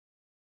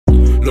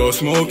Low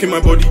smoke in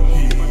my body,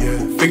 yeah.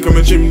 Think I'm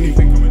a chimney.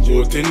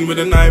 Walked in with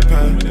an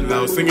iPad, and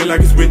I was singing like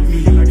it's with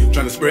me.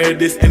 Trying to spread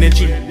this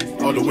energy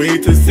all the way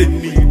to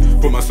Sydney.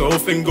 Put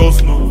myself in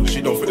ghost mode.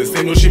 She don't feel the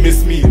same, no, she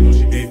miss me. Who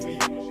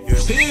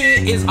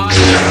is our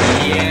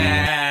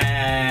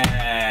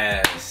yes?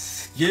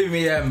 Give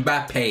me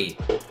Mbappe.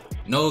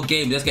 No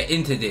game. Let's get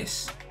into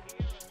this.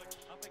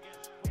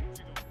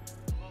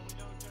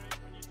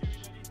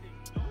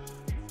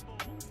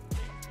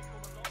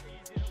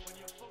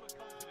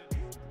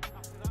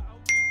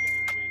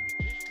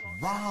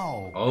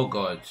 Wow. Oh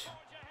God.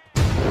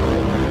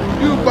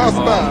 You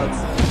bastards.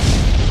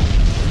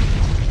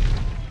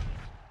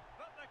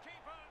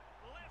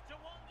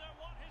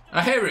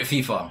 I hear it,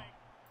 FIFA.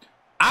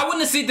 I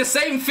want to see the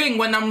same thing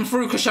when I'm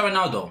through Cristiano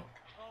Ronaldo.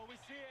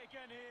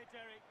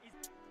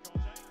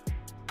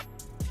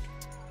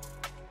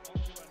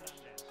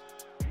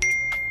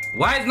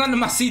 Why is none of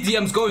my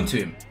CDMs going to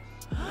him?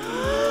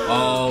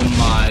 Oh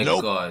my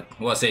God.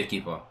 What a save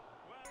keeper.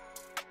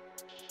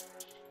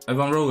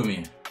 Everyone roll with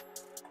me.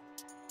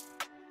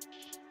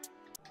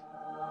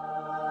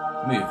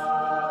 Move.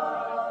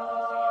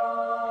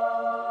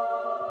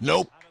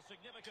 Nope.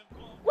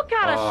 What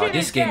kind of shit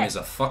This is game that? is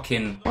a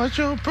fucking... Watch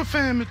your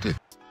profanity.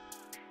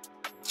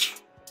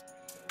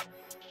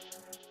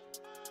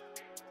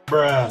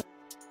 Bruh.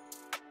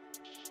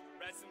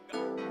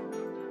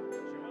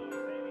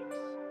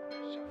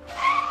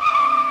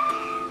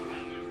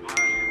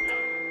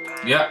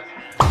 Yeah.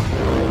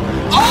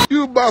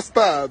 You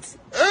bastards.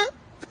 Eh?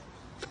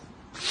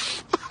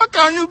 How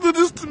can you do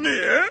this to me,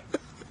 eh?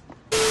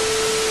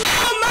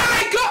 Oh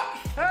my God!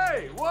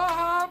 Hey, what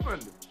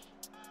happened?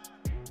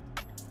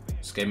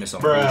 This game is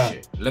some Bruh.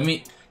 bullshit. Let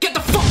me... Get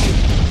the fucking...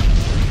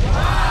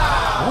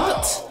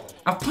 What?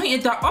 I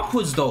pointed that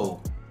upwards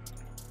though.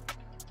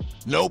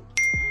 Nope.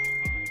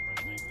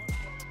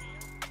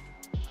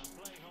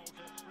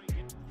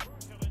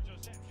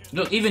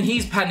 Look, even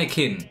he's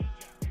panicking.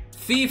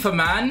 FIFA,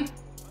 man.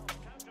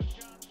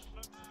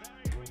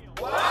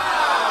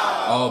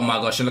 Wow. Oh my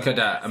gosh, look at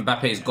that.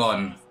 Mbappe's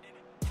gone.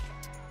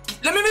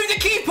 Let me move the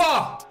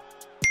keeper.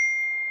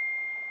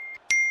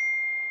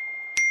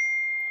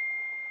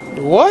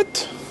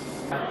 What?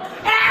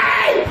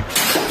 Hey!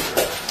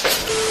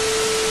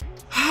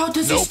 How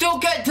does he still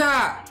get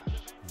that?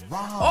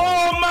 Wow.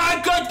 Oh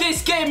my God,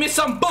 this game is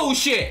some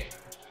bullshit.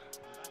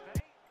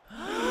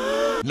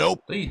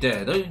 Nope. Don't you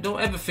dare. Don't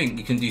ever think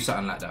you can do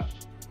something like that.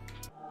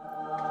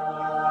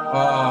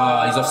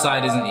 Oh, he's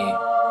offside, isn't he?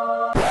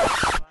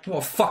 What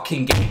a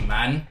fucking game,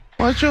 man.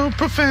 Watch your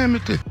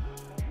profanity.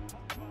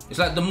 It's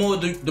like the more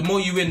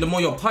you win, the more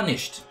you're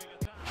punished.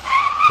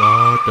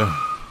 God damn.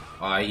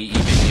 Oh, he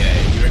ripped me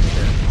there.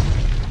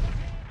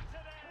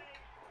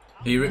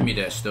 He ripped me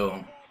there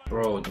still.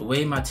 Bro, the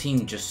way my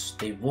team just,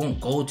 they won't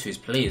go to his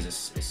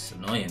players, it's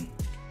annoying.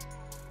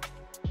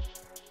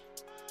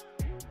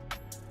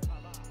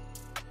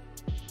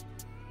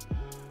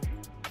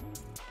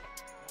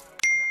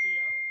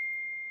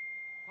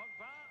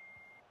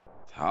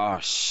 Oh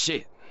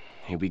shit,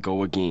 here we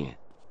go again.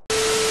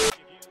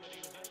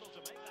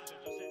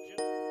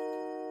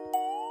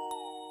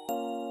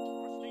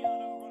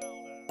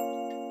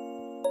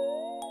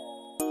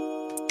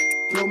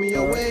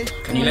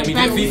 Can you let me do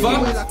FIFA?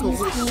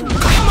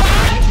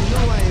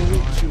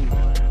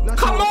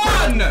 Come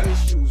on!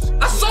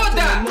 I saw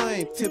that!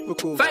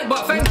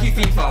 Thank you,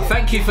 FIFA.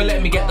 Thank you for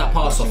letting me get that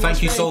pass off.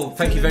 Thank you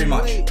very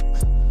much.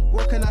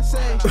 What can I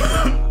say?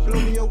 Blow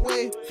me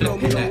away, blow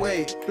me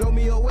away, blow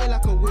me away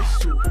like a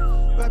whistle.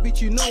 Baby,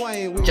 you know I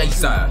ain't with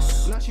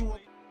Jesus. you.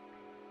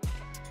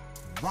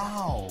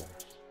 Wow.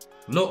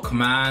 Look,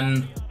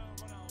 man.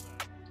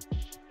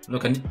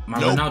 Look, my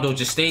Ronaldo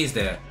just stays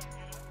there.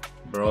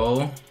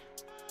 Bro.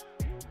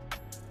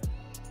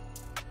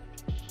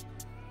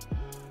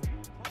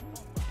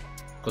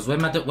 Because where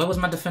was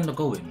my defender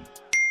going?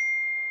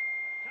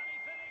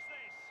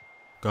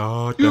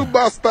 God damn. You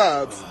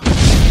bastards.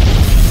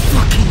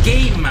 Fucking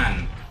game,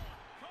 man.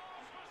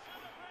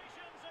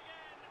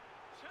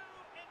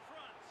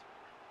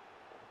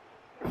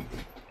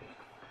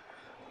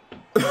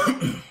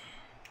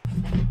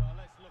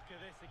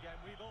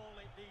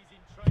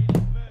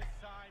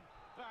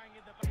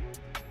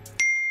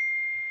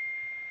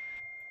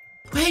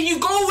 Where you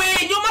going?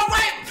 You're my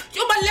right.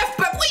 You're my left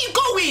back. Where you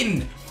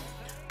going?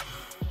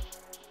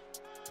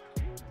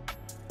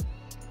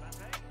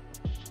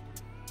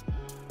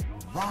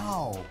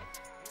 Wow.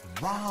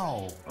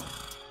 Wow.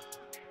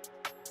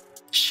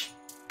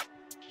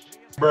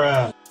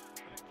 Bruh.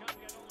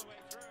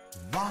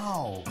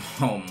 Wow.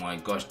 Oh my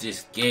gosh,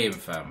 this game,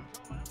 fam.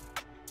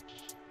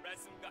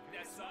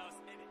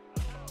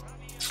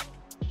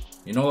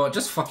 You know what?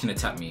 Just fucking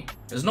attack me.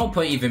 There's no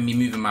point even me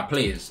moving my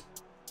players.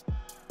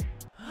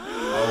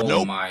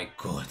 Oh my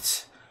God.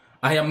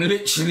 I am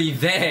literally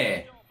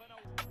there.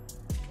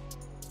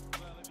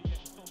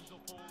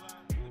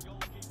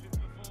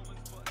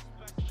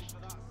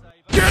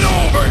 Get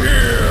over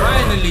here.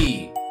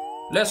 Finally.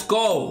 Let's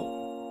go.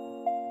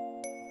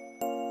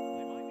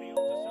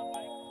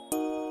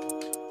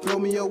 Blow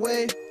me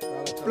away,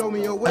 blow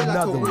me away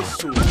like a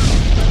whistle.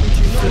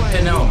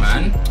 Flipping hell,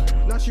 man.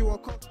 Now she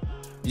walk up.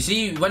 You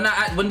see, when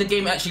the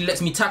game actually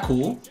lets me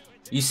tackle,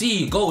 you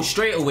see, go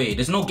straight away.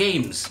 There's no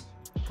games.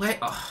 Wait,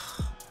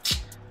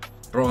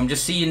 bro, I'm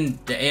just seeing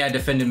the AI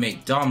defender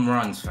make dumb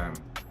runs, fam.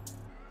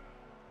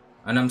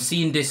 And I'm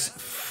seeing this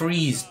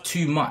freeze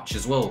too much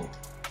as well.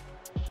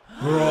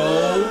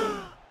 Bro.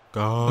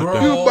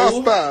 God, you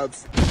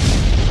bastards.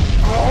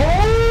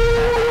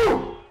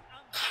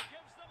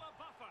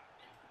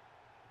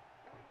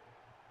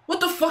 What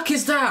the fuck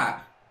is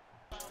that?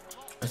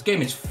 This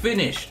game is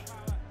finished.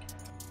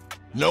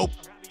 Nope.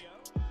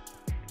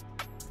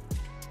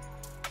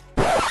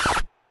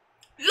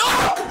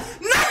 Look!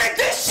 None of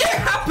this shit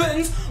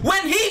happens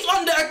when he's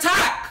under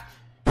attack!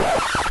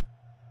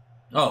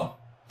 Oh.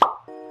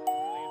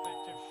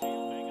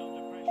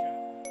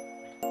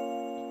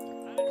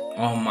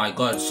 Oh my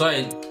god,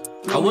 sorry.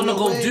 I wanna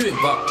go do it,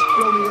 but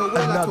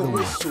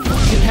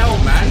fucking hell,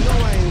 man.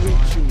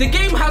 The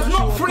game has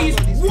not freeze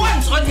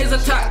once on his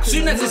attack.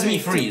 Soon as it's me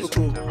freeze.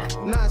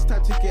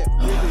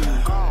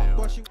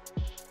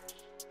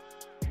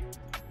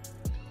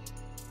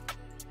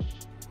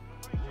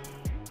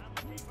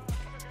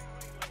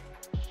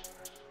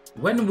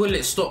 When will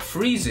it stop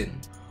freezing?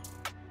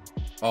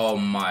 Oh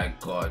my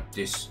god,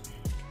 this.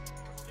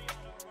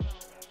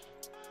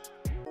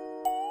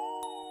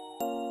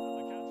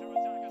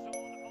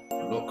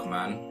 Look,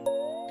 man.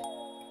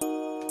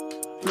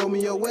 Blow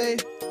me away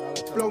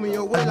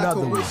like a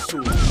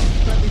whistle.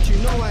 Baby, you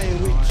know I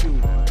ain't with you.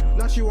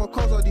 Now she will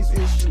cause all these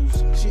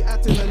issues. She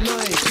acting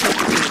annoying.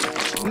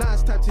 Now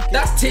it's time to get.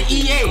 That's to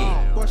EA.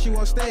 But she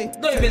won't stay.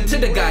 Not even to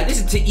the guy.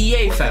 This is to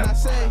EA, fam.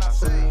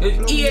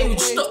 If EA would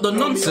stop the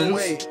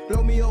nonsense,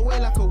 blow me away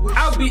like a whistle.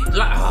 I'll be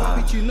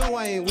like, Baby, you know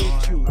I ain't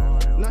with you.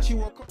 Now she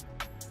will.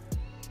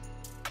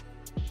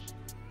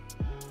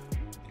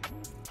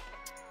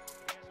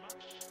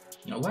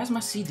 Why is my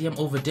CDM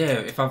over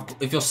there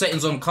if your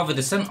settings on cover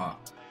the center?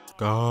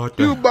 God,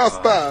 you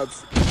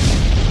bastards.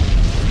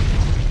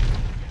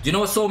 Do you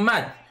know what's so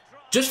mad?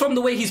 Just from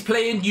the way he's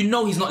playing, you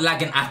know he's not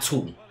lagging at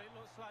all.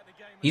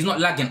 He's not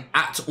lagging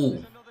at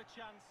all.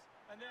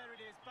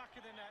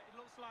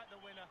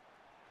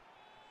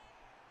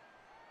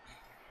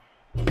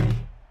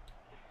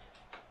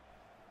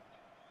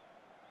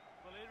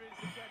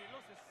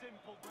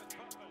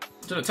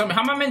 So tell me,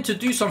 how am I meant to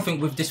do something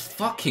with this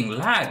fucking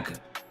lag?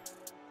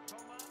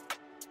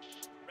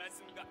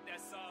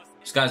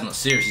 This guy's not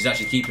serious, he's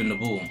actually keeping the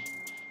ball.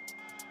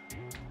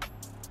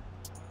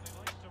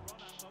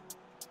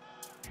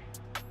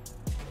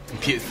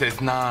 Computer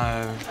says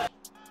no.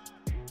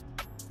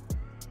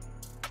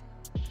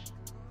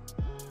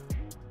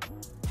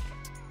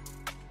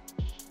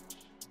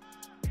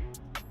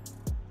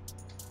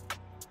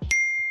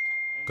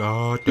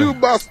 God, you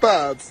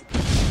bastards.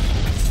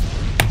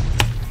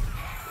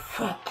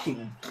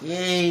 Fucking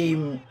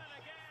game.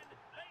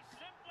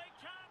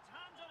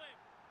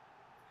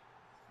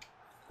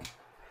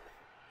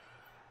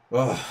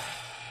 Oh,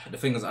 the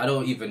thing is, I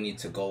don't even need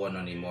to go on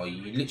anymore.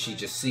 You literally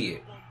just see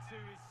it.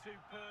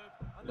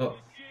 Look.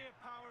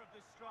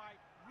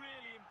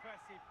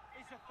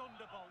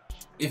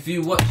 If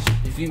you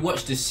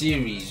watch the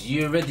series,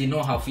 you already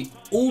know how.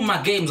 All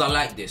my games are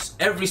like this.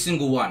 Every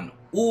single one.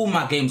 All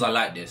my games are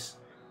like this.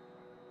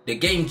 The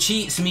game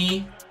cheats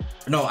me.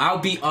 No, I'll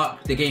beat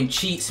up. The game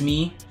cheats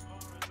me.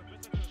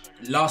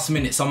 Last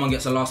minute, someone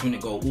gets a last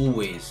minute goal.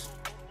 Always.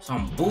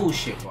 Some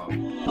bullshit, bro.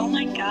 Oh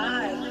my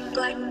god,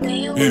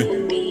 blackmail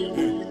will be.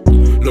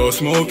 Low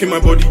smoke in my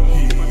body,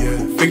 yeah.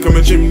 Think I'm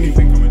a chimney.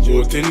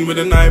 Walked in with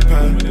an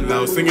iPad,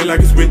 loud singing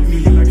like it's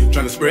Whitney.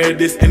 Trying to spread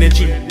this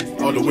energy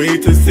all the way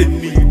to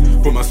Sydney.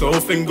 Put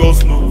myself in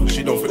ghost mode.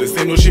 She don't feel the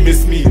same, no, she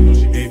miss me.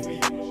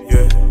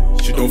 Yeah,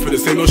 she don't feel the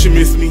same, no, she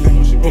miss me.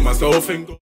 Put myself in ghost.